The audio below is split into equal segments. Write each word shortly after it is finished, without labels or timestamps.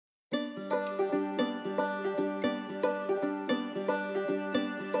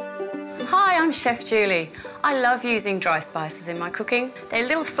I'm Chef Julie. I love using dry spices in my cooking. They're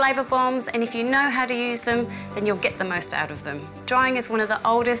little flavour bombs, and if you know how to use them, then you'll get the most out of them. Drying is one of the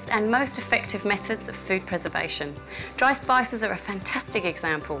oldest and most effective methods of food preservation. Dry spices are a fantastic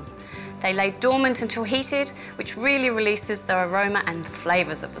example. They lay dormant until heated, which really releases the aroma and the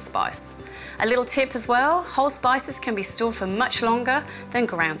flavours of the spice. A little tip as well, whole spices can be stored for much longer than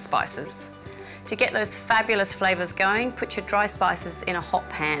ground spices. To get those fabulous flavours going, put your dry spices in a hot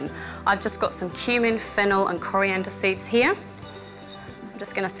pan. I've just got some cumin, fennel and coriander seeds here. I'm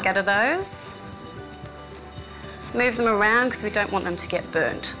just going to scatter those. Move them around because we don't want them to get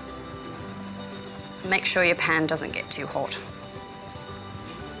burnt. Make sure your pan doesn't get too hot.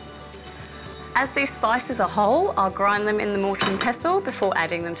 As these spices are whole, I'll grind them in the mortar and pestle before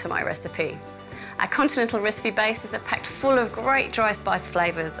adding them to my recipe. Our Continental recipe bases are packed full of great dry spice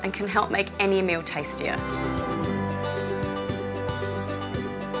flavours and can help make any meal tastier.